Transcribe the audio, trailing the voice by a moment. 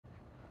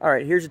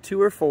Alright, here's a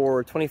tour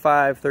for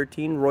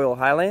 2513 Royal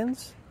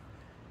Highlands.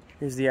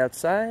 Here's the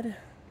outside.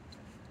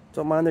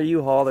 Don't mind their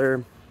U-Haul.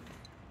 The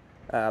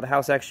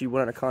house actually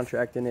went on a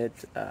contract and it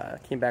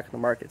came back on the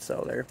market,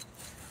 so they're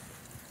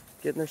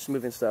getting their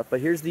smoothing stuff.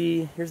 But here's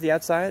the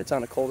outside. It's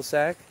on a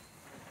cul-de-sac.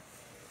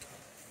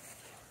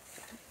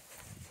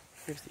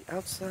 Here's the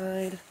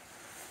outside.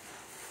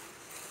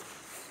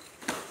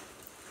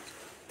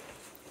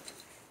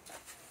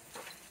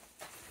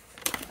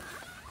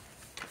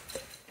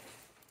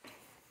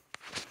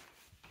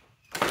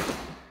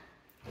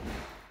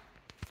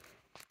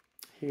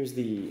 Here's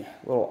the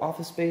little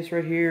office space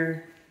right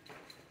here.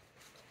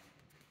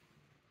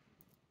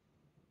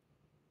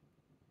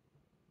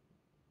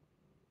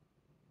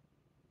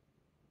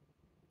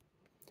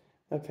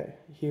 Okay,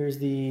 here's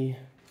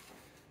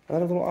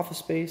another little office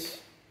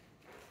space.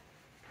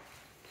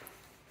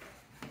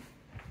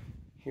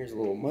 Here's a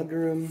little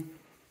mudroom.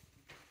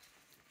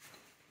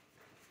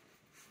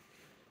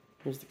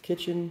 Here's the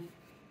kitchen.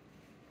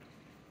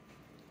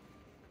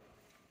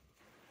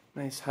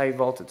 Nice high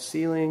vaulted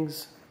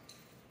ceilings.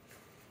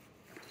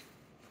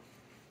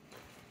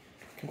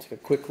 Can take a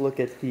quick look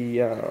at the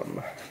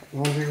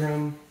laundry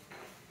room.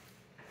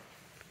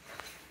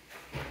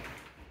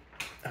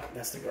 Oh,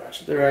 that's the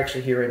garage. They're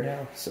actually here right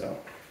now, so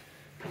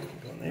I'm gonna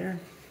go in there.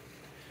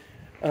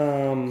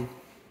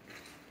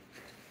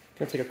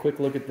 Gonna take a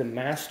quick look at the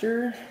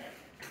master.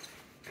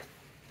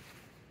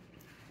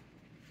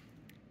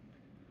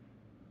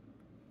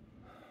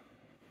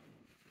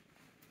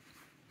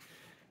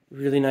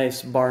 Really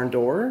nice barn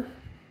door.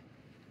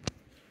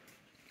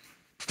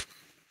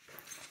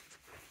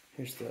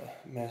 Here's the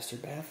master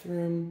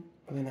bathroom,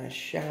 really nice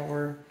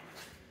shower.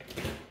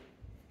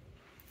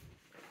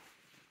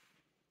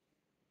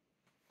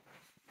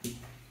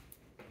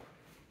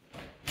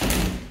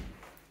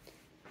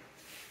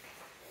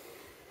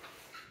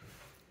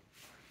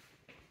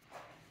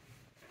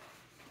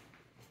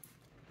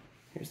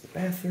 Here's the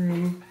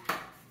bathroom.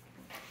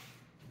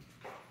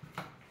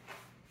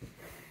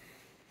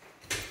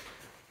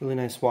 Really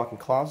nice walk-in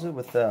closet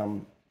with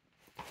this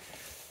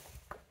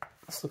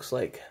looks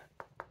like,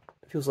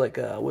 feels like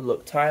a wood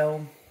look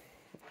tile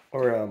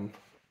or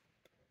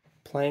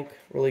plank.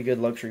 Really good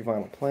luxury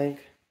vinyl plank.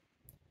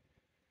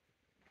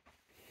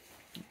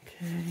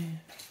 Okay.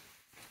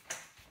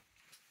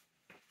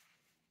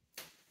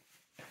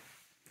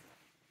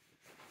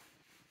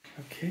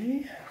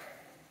 Okay.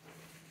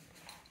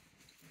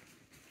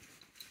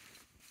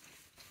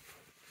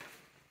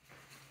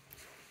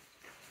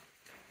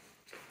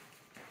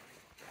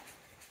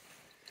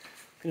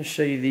 I'm going to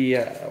show you the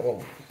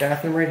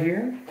bathroom right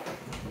here.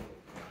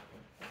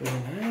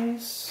 Really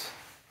nice.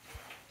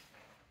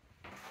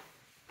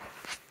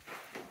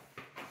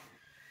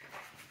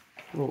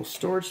 A little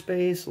storage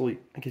space, a little,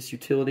 I guess,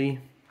 utility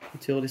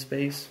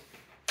space.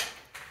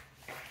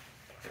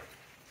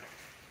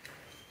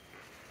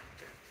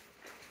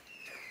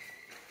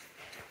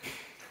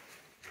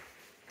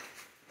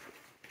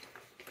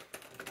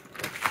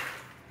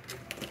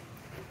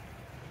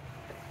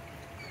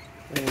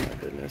 Oh my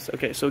goodness.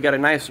 Okay, so we got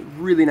a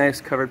really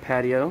nice covered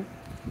patio.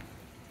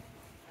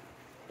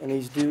 And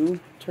these do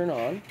turn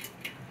on.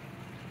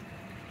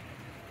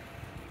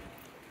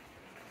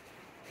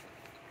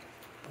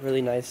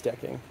 Really nice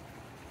decking.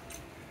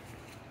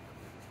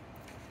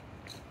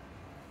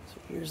 So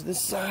here's this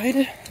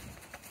side.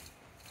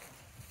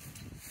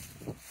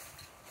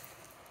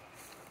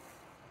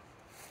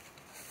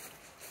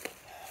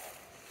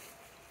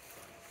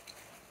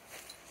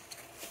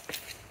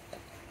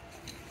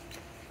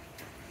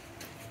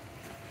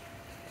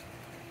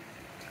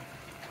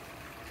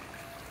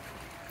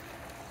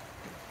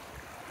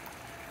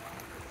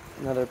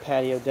 Another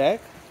patio deck.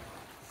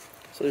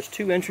 So there's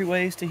two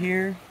entryways to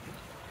here,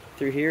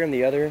 through here, and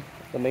the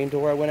main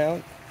door I went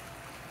out.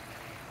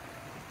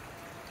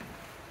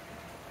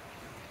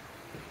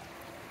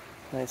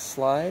 Nice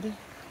slide.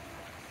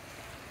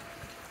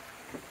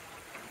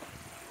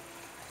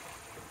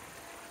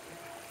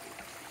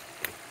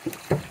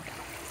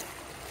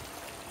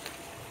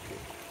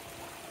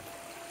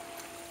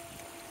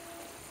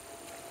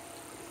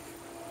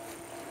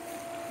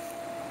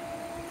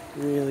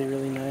 Really,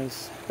 really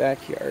nice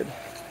backyard.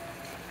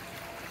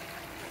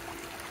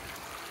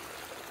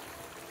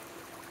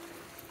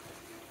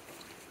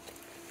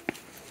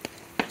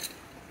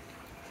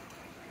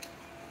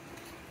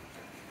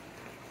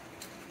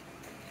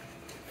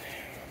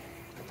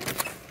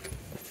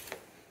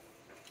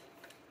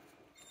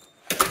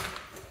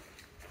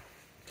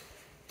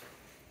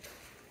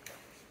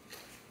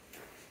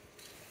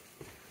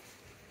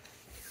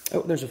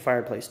 Oh, there's a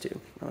fireplace too.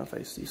 I don't know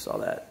if you saw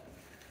that.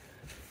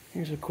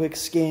 Here's a quick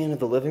scan of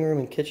the living room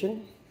and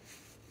kitchen.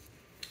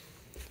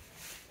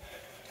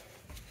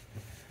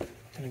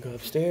 Gonna go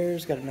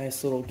upstairs. Got a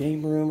nice little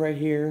game room right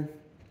here.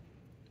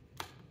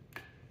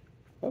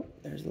 Oh,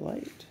 there's the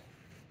light.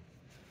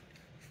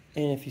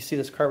 And if you see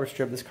this carpet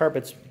strip, this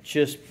carpet's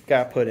just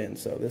got put in,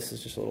 so this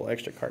is just a little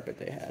extra carpet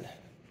they had.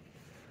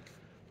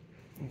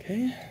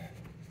 Okay.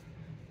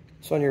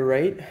 So on your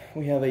right,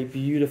 we have a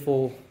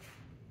beautiful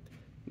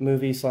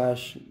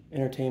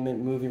movie/entertainment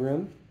movie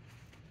room.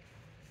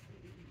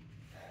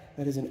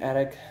 That is an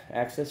attic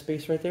access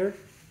space right there.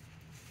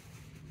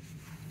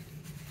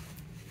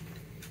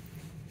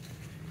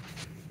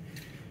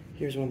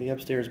 Here's one of the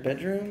upstairs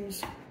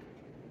bedrooms.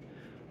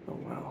 Oh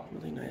wow,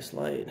 really nice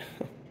light.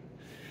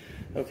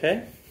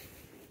 Okay.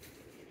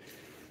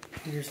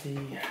 Here's the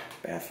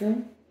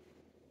bathroom.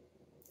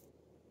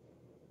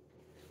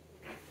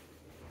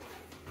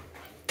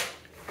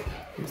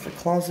 Here's the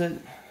closet.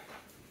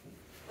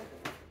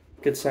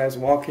 Good size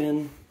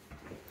walk-in.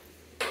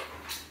 There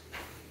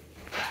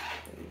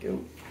you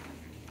go.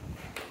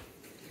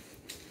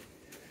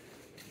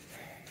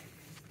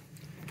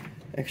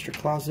 Extra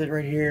closet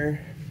right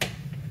here.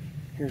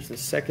 Here's the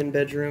second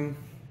bedroom.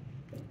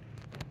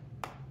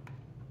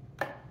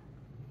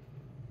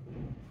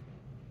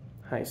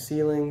 High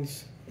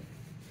ceilings.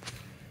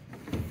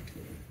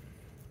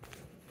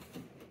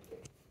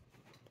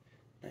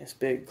 Nice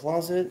big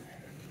closet.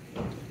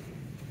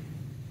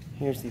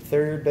 Here's the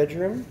third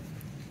bedroom.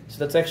 So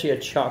that's actually a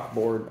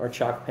chalkboard or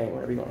chalk paint,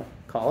 whatever you want to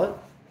call it.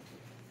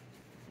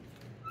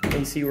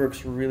 AC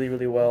works really,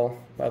 really well,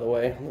 by the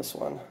way, on this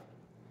one.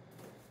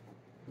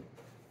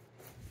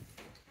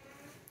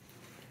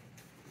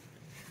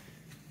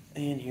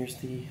 And here's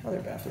the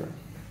other bathroom.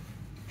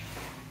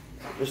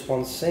 Just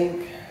one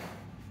sink.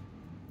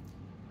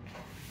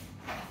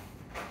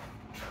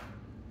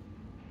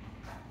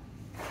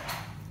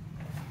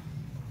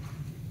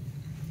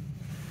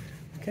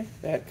 Okay,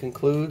 that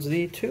concludes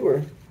the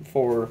tour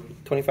for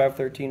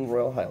 2513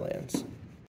 Royal Highlands.